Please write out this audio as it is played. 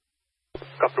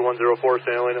Copter 104,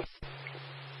 San Elena.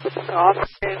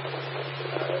 Operating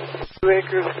 2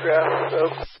 acres grass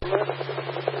Oklahoma.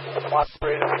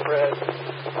 Operated spread.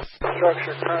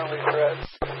 Structure currently spread.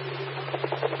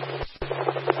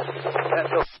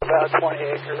 Potential about 20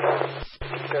 acres.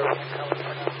 Keep everything coming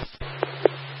for now.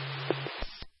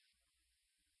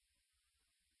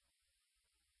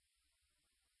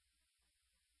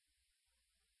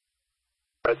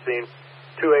 Red scene.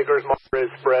 2 acres,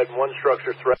 moderate spread, 1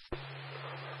 structure threat.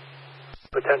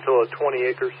 Potential of 20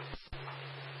 acres.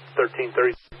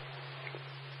 1330.